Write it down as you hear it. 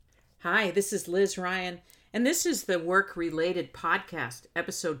Hi, this is Liz Ryan, and this is the Work Related Podcast,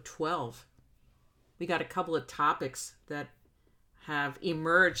 episode 12. We got a couple of topics that have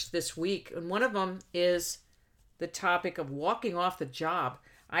emerged this week, and one of them is the topic of walking off the job.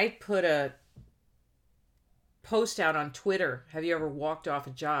 I put a post out on Twitter, have you ever walked off a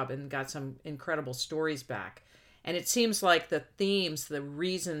job, and got some incredible stories back. And it seems like the themes, the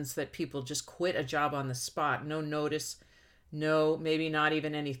reasons that people just quit a job on the spot, no notice, no, maybe not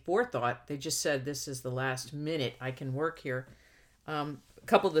even any forethought. They just said, this is the last minute I can work here. A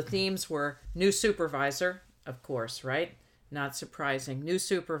couple of the themes were new supervisor, of course, right? Not surprising. New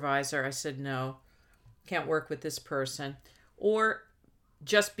supervisor, I said, no, can't work with this person. Or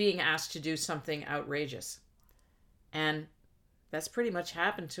just being asked to do something outrageous. And that's pretty much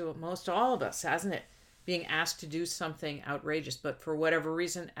happened to most all of us, hasn't it? Being asked to do something outrageous. But for whatever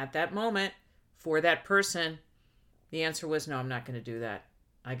reason, at that moment, for that person, the answer was, no, I'm not going to do that.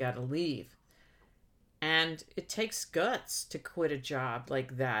 I got to leave. And it takes guts to quit a job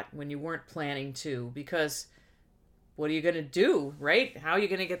like that when you weren't planning to, because what are you going to do, right? How are you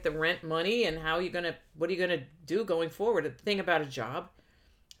going to get the rent money, and what are you going to do going forward? The thing about a job,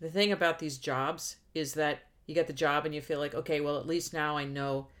 the thing about these jobs is that you get the job and you feel like, okay, well, at least now I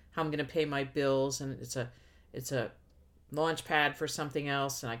know how I'm going to pay my bills, and it's a launch pad for something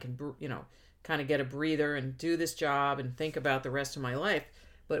else, and I can, kind of get a breather and do this job and think about the rest of my life.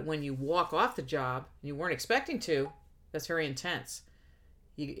 But when you walk off the job and you weren't expecting to, that's very intense.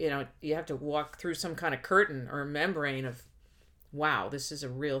 You have to walk through some kind of curtain or membrane of, wow, this is a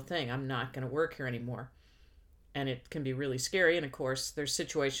real thing. I'm not going to work here anymore. And it can be really scary. And of course, there's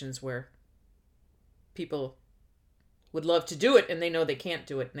situations where people would love to do it and they know they can't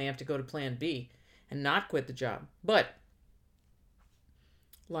do it and they have to go to plan B and not quit the job. But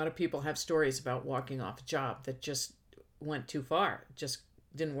a lot of people have stories about walking off a job that just went too far. It just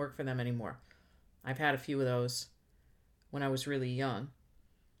didn't work for them anymore. I've had a few of those when I was really young.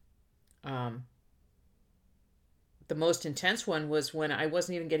 The most intense one was when I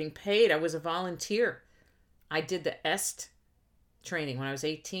wasn't even getting paid. I was a volunteer. I did the EST training when I was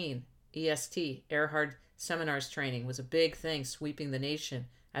 18. EST, Erhard Seminars training, was a big thing, sweeping the nation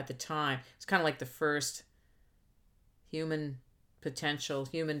at the time. It's kind of like the first human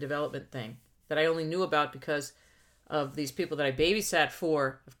development thing that I only knew about because of these people that I babysat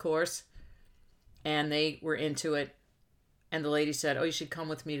for, of course, and they were into it. And the lady said, oh, you should come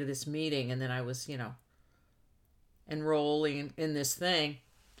with me to this meeting. And then I was, enrolling in this thing.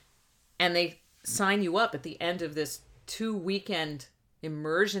 And they sign you up at the end of this 2-weekend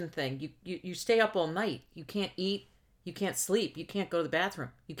immersion thing. You stay up all night. You can't eat. You can't sleep. You can't go to the bathroom.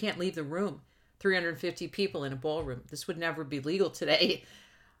 You can't leave the room. 350 people in a ballroom. This would never be legal today.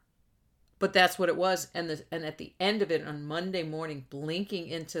 But that's what it was. And at the end of it, on Monday morning, blinking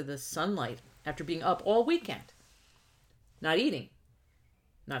into the sunlight after being up all weekend, not eating,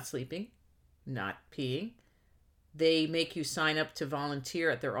 not sleeping, not peeing, they make you sign up to volunteer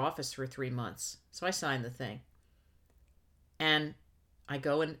at their office for 3 months. So I signed the thing. And I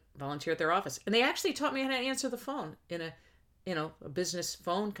go and volunteer at their office. And they actually taught me how to answer the phone in a business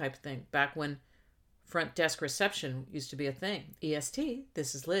phone type of thing, back when front desk reception used to be a thing. EST,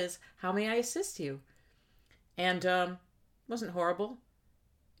 this is Liz. How may I assist you? And it wasn't horrible.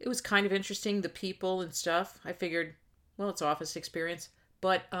 It was kind of interesting, the people and stuff. I figured, well, it's office experience.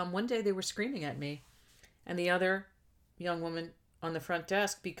 But one day they were screaming at me and the other young woman on the front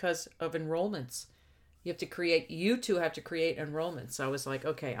desk because of enrollments. You two have to create enrollments. So I was like,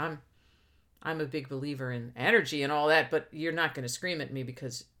 okay, I'm a big believer in energy and all that, but you're not going to scream at me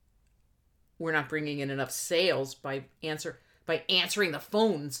because we're not bringing in enough sales by answering the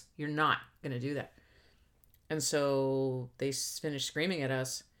phones. You're not going to do that. And so they finished screaming at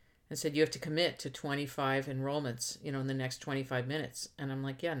us and said, you have to commit to 25 enrollments, in the next 25 minutes. And I'm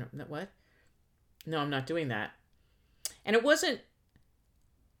like, yeah, no, what? No, I'm not doing that. And it wasn't,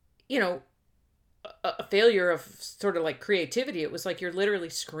 a failure of sort of like creativity. It was like, you're literally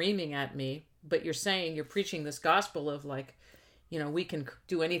screaming at me, but you're preaching this gospel of like, we can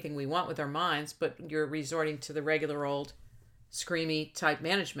do anything we want with our minds, but you're resorting to the regular old screamy type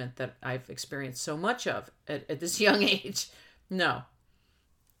management that I've experienced so much of at this young age. No.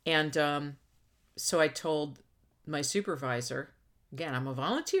 And so I told my supervisor, again, I'm a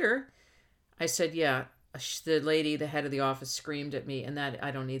volunteer. I said, yeah, the lady, the head of the office, screamed at me, and that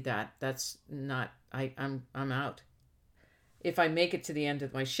I don't need that. That's not, I'm out. If I make it to the end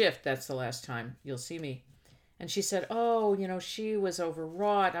of my shift, that's the last time you'll see me. And she said, oh, she was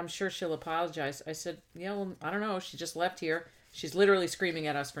overwrought. I'm sure she'll apologize. I said, yeah, well, I don't know. She just left here. She's literally screaming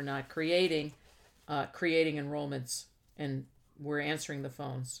at us for not creating enrollments and were answering the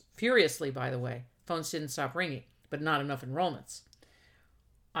phones furiously, by the way. Phones didn't stop ringing, but not enough enrollments.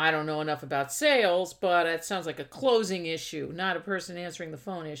 I don't know enough about sales, but it sounds like a closing issue, not a person answering the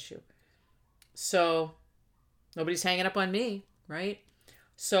phone issue. So nobody's hanging up on me, right?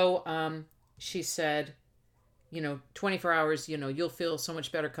 So she said, 24 hours, you'll feel so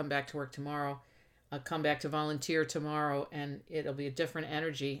much better. Come back to work tomorrow. Come back to volunteer tomorrow, and it'll be a different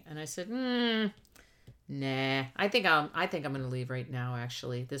energy. And I said, nah. I think I'm going to leave right now.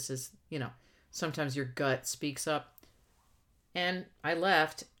 Actually, this is, sometimes your gut speaks up. And I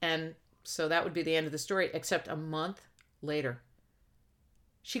left, and so that would be the end of the story. Except a month later,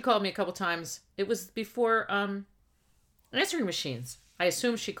 she called me a couple times. It was before answering machines. I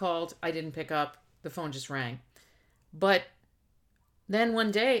assumed she called. I didn't pick up. The phone just rang. But then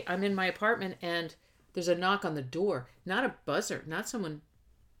one day I'm in my apartment and there's a knock on the door. Not a buzzer, not someone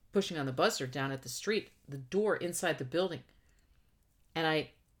pushing on the buzzer down at the street. The door inside the building. And I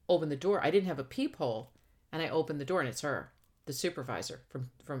opened the door. I didn't have a peephole. And I opened the door and it's her, the supervisor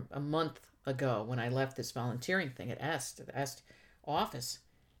from a month ago when I left this volunteering thing at Est office.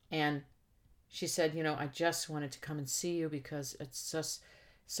 And she said, I just wanted to come and see you because it's just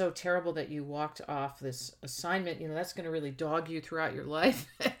so terrible that you walked off this assignment. That's going to really dog you throughout your life.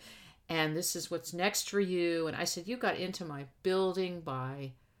 And this is what's next for you. And I said, you got into my building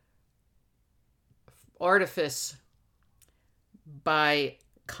by artifice, by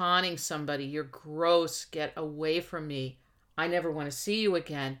conning somebody. You're gross. Get away from me. I never want to see you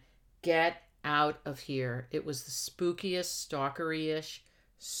again. Get out of here. It was the spookiest,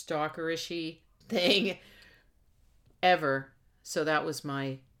 stalkerish-y thing ever. So that was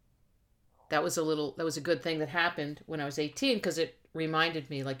a good thing that happened when I was 18 because it reminded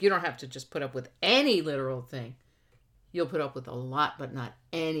me, you don't have to just put up with any literal thing. You'll put up with a lot, but not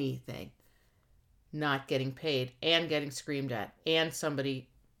anything. Not getting paid and getting screamed at and somebody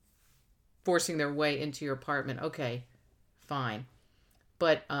forcing their way into your apartment. Okay, fine.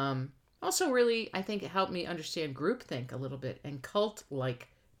 But also really, I think it helped me understand groupthink a little bit and cult-like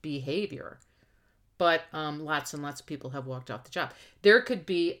behavior. But lots and lots of people have walked off the job. There could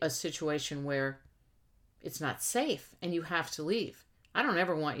be a situation where it's not safe and you have to leave. I don't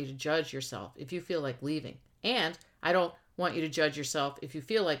ever want you to judge yourself if you feel like leaving. And I don't want you to judge yourself if you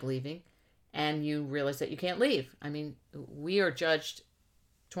feel like leaving and you realize that you can't leave. I mean, we are judged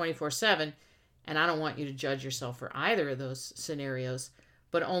 24/7, and I don't want you to judge yourself for either of those scenarios,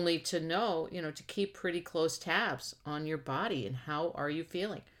 but only to know, to keep pretty close tabs on your body and how are you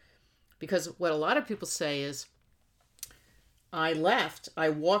feeling. Because what a lot of people say is, I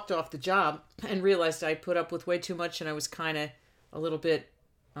walked off the job and realized I put up with way too much and I was kind of a little bit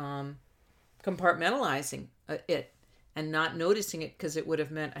compartmentalizing it and not noticing it because it would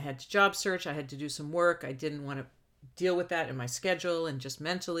have meant I had to job search, I had to do some work, I didn't want to deal with that in my schedule and just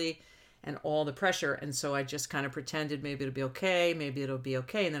mentally and all the pressure. And so I just kind of pretended maybe it'll be okay,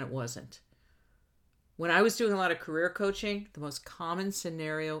 and then it wasn't. When I was doing a lot of career coaching, the most common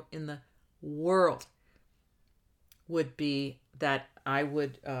scenario in the world would be that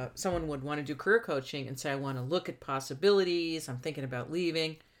someone would want to do career coaching and say, I want to look at possibilities. I'm thinking about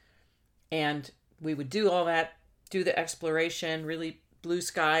leaving. And we would do all that, do the exploration, really blue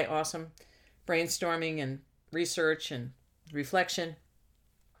sky, awesome brainstorming and research and reflection.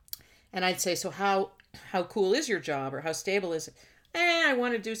 And I'd say, so how cool is your job or how stable is it? I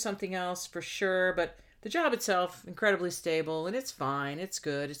want to do something else for sure, but the job itself, incredibly stable, and it's fine, it's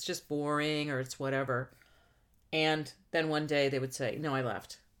good, it's just boring, or it's whatever. And then one day they would say, no, I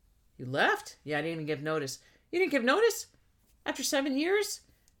left. You left? Yeah, I didn't even give notice. You didn't give notice? After 7 years?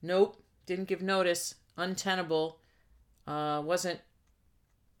 Nope, didn't give notice. Untenable. Wasn't,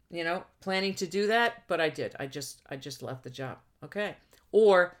 planning to do that, but I did. I just left the job. Okay.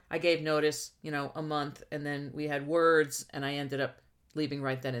 Or I gave notice, a month, and then we had words, and I ended up leaving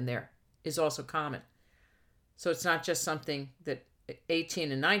right then and there. Is also common. So it's not just something that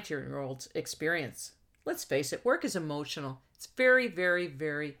 18 and 19-year-olds experience. Let's face it, work is emotional. It's very, very,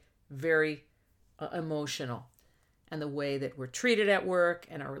 very, very emotional. And the way that we're treated at work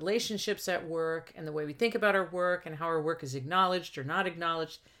and our relationships at work and the way we think about our work and how our work is acknowledged or not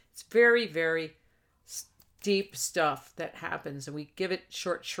acknowledged. It's very, very deep stuff that happens and we give it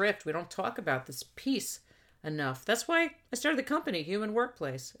short shrift. We don't talk about this piece enough. That's why I started the company, Human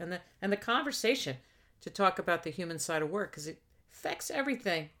Workplace, and the conversation to talk about the human side of work because it affects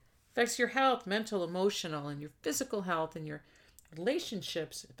everything. It affects your health, mental, emotional, and your physical health and your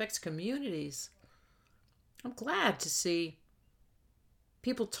relationships. It affects communities. I'm glad to see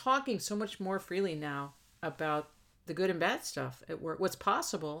people talking so much more freely now about the good and bad stuff at work, what's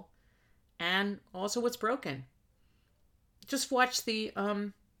possible, and also what's broken. just watch the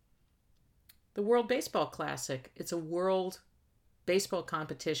World Baseball Classic. It's a world baseball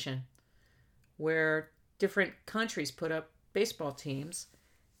competition where different countries put up baseball teams.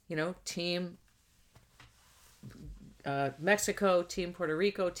 Team Mexico, Team Puerto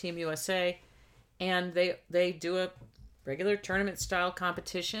Rico, Team USA, and they do a regular tournament style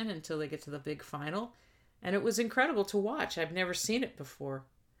competition until they get to the big final. And it was incredible to watch. I've never seen it before.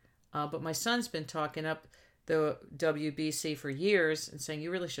 But my son's been talking up the WBC for years and saying,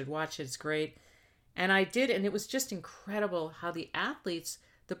 you really should watch it. It's great. And I did. And it was just incredible how the athletes,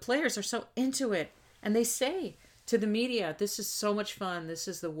 the players are so into it. And they say to the media, this is so much fun. This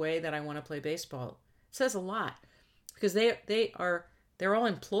is the way that I want to play baseball. It says a lot because they're all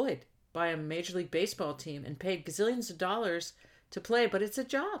employed by a Major League Baseball team and paid gazillions of dollars to play, but it's a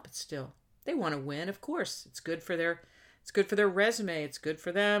job still. They want to win, of course. It's good for their resume. It's good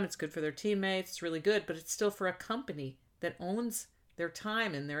for them. It's good for their teammates. It's really good, but it's still for a company that owns their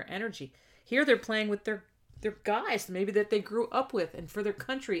time and their energy. Here they're playing with their guys, maybe that they grew up with, and for their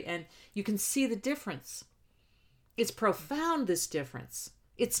country, and you can see the difference. It's profound, this difference.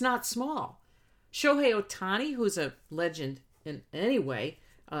 It's not small. Shohei Ohtani, who's a legend in any way,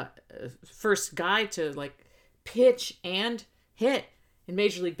 first guy to pitch and hit in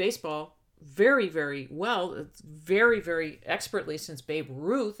Major League Baseball very, very well, very, very expertly since Babe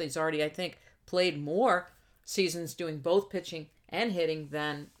Ruth. He's already, I think, played more seasons doing both pitching and hitting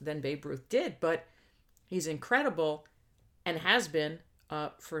than Babe Ruth did. But he's incredible and has been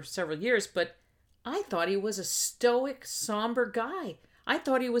for several years. But I thought he was a stoic, somber guy. I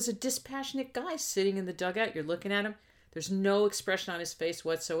thought he was a dispassionate guy sitting in the dugout. You're looking at him. There's no expression on his face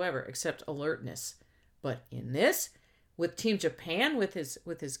whatsoever except alertness. But in this, with Team Japan, with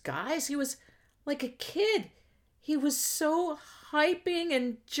his guys, he was like a kid. He was so hyping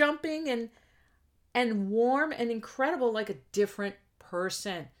and jumping and warm and incredible, like a different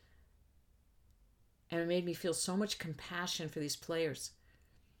person. And it made me feel so much compassion for these players.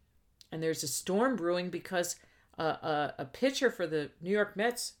 And there's a storm brewing because a pitcher for the New York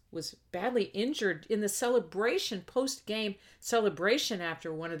Mets was badly injured in the celebration, post-game celebration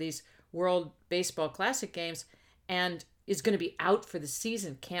after one of these World Baseball Classic games, and is going to be out for the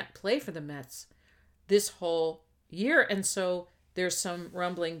season, can't play for the Mets this whole year. And so there's some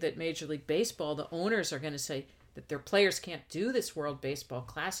rumbling that Major League Baseball, the owners, are going to say that their players can't do this World Baseball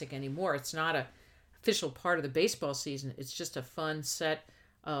Classic anymore. It's not a official part of the baseball season. It's just a fun set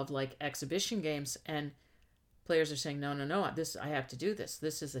of exhibition games. And players are saying, no, I have to do this.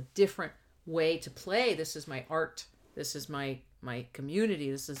 This is a different way to play. This is my art. This is my community.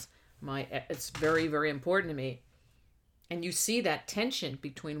 It's very, very important to me. And you see that tension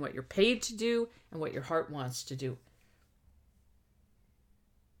between what you're paid to do and what your heart wants to do.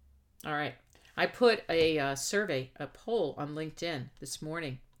 All right. I put a survey, a poll on LinkedIn this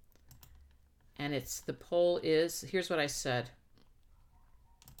morning. And the poll is, here's what I said.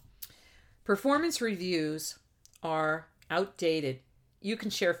 Performance reviews are outdated. You can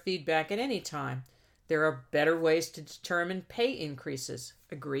share feedback at any time. There are better ways to determine pay increases.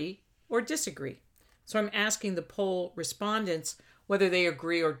 Agree or disagree? So I'm asking the poll respondents whether they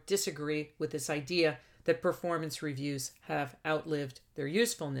agree or disagree with this idea that performance reviews have outlived their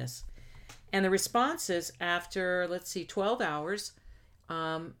usefulness. And the responses after, 12 hours,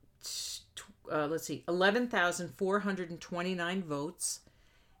 11,429 votes.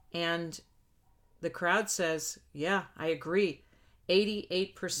 And the crowd says, yeah, I agree.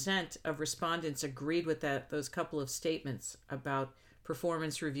 88% of respondents agreed with those couple of statements about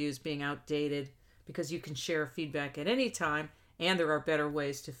performance reviews being outdated because you can share feedback at any time and there are better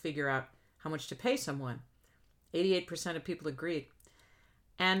ways to figure out how much to pay someone. 88% of people agreed.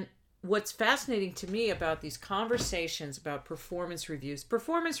 And what's fascinating to me about these conversations about performance reviews,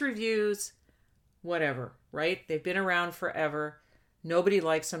 whatever, right? They've been around forever. Nobody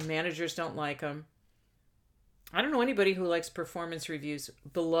likes them. Managers don't like them. I don't know anybody who likes performance reviews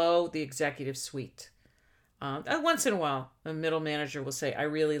below the executive suite. Once in a while, a middle manager will say, I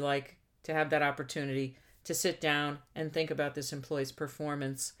really like to have that opportunity to sit down and think about this employee's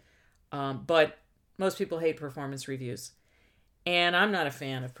performance. But most people hate performance reviews. And I'm not a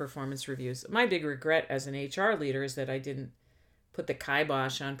fan of performance reviews. My big regret as an HR leader is that I didn't put the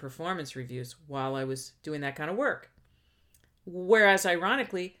kibosh on performance reviews while I was doing that kind of work. Whereas,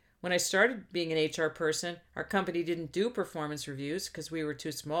 ironically, when I started being an HR person, our company didn't do performance reviews because we were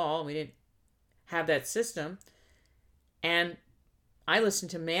too small. We didn't have that system. And I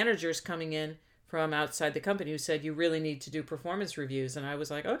listened to managers coming in from outside the company who said, you really need to do performance reviews. And I was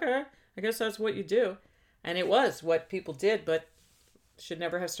like, okay, I guess that's what you do. And it was what people did, but should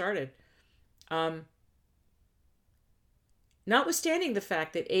never have started. notwithstanding the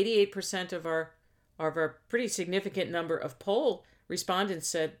fact that 88% of our pretty significant number of poll respondents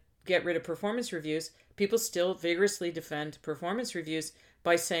said get rid of performance reviews, people still vigorously defend performance reviews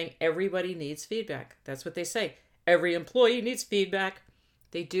by saying everybody needs feedback. That's what they say. Every employee needs feedback.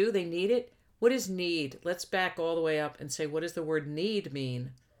 They do. They need it. What is need? Let's back all the way up and say, what does the word need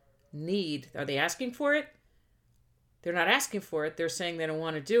mean? Need. Are they asking for it? They're not asking for it. They're saying they don't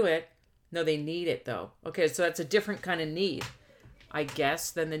want to do it. No, they need it, though. Okay, so that's a different kind of need, I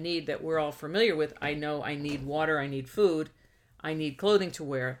guess, than the need that we're all familiar with. I know I need water, I need food, I need clothing to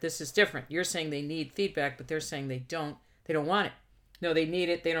wear. This is different. You're saying they need feedback, but they're saying they don't. They don't want it. No, they need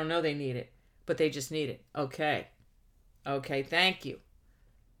it. They don't know they need it, but they just need it. Okay. Okay, thank you.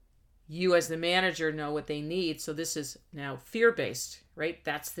 You as the manager know what they need, so this is now fear-based, right?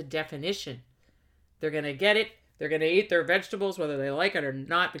 That's the definition. They're going to get it. They're going to eat their vegetables whether they like it or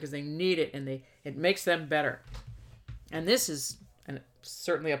not because they need it and it makes them better. And this is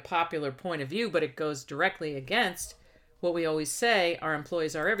certainly a popular point of view, but it goes directly against what we always say, our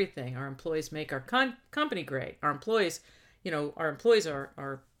employees are everything. Our employees make our company great. Our employees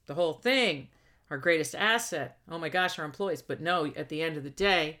are the whole thing, our greatest asset. Oh my gosh, our employees. But no, at the end of the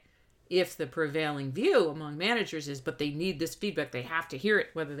day, if the prevailing view among managers is, but they need this feedback, they have to hear it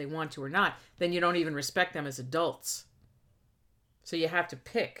whether they want to or not, then you don't even respect them as adults. So you have to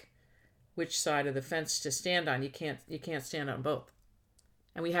pick which side of the fence to stand on. You can't stand on both.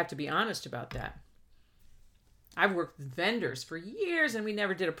 And we have to be honest about that. I've worked with vendors for years and we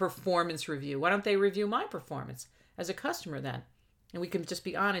never did a performance review. Why don't they review my performance as a customer then? And we can just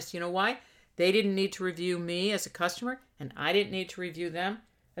be honest. You know why? They didn't need to review me as a customer and I didn't need to review them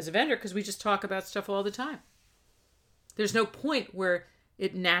as a vendor because we just talk about stuff all the time. There's no point where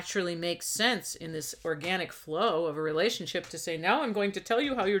it naturally makes sense in this organic flow of a relationship to say, now I'm going to tell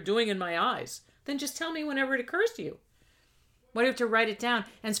you how you're doing in my eyes. Then just tell me whenever it occurs to you. Why do we have to write it down?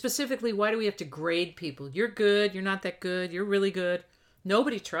 And specifically, why do we have to grade people? You're good, you're not that good, you're really good.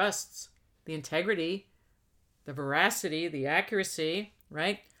 Nobody trusts the integrity, the veracity, the accuracy,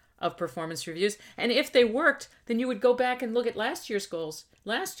 right, of performance reviews. And if they worked, then you would go back and look at last year's goals,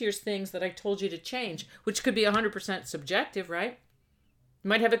 last year's things that I told you to change, which could be 100% subjective, right? You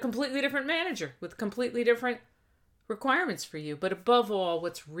might have a completely different manager with completely different requirements for you. But above all,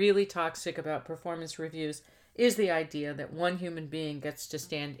 what's really toxic about performance reviews is the idea that one human being gets to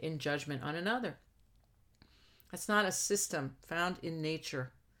stand in judgment on another. That's not a system found in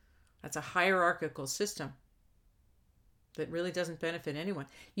nature. That's a hierarchical system that really doesn't benefit anyone.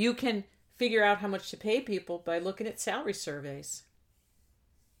 You can figure out how much to pay people by looking at salary surveys.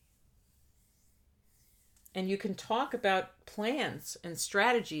 And you can talk about plans and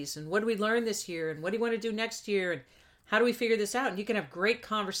strategies and what do we learn this year and what do you want to do next year and how do we figure this out? And you can have great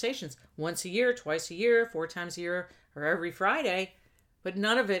conversations once a year, twice a year, 4 times a year, or every Friday. But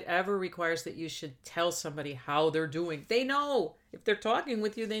none of it ever requires that you should tell somebody how they're doing. They know. If they're talking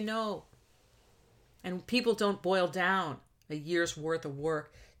with you, they know. And people don't boil down a year's worth of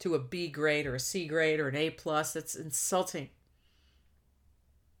work to a B grade or a C grade or an A+. That's insulting.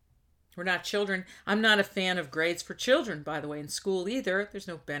 We're not children. I'm not a fan of grades for children, by the way, in school either. There's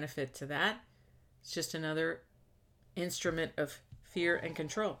no benefit to that. It's just another instrument of fear and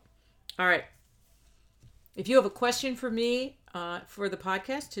control. All right. If you have a question for me for the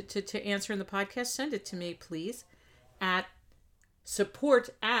podcast, to answer in the podcast, send it to me, please, at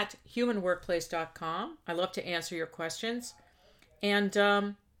support@humanworkplace.com. I love to answer your questions. And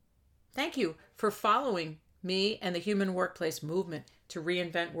thank you for following me and the Human Workplace movement to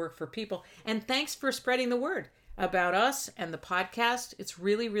reinvent work for people. And thanks for spreading the word about us and the podcast. It's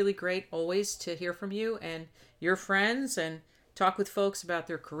really, really great always to hear from you and your friends and talk with folks about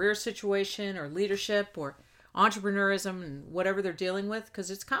their career situation or leadership or entrepreneurism and whatever they're dealing with, because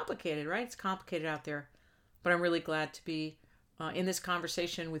it's complicated, right? It's complicated out there. But I'm really glad to be in this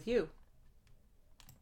conversation with you.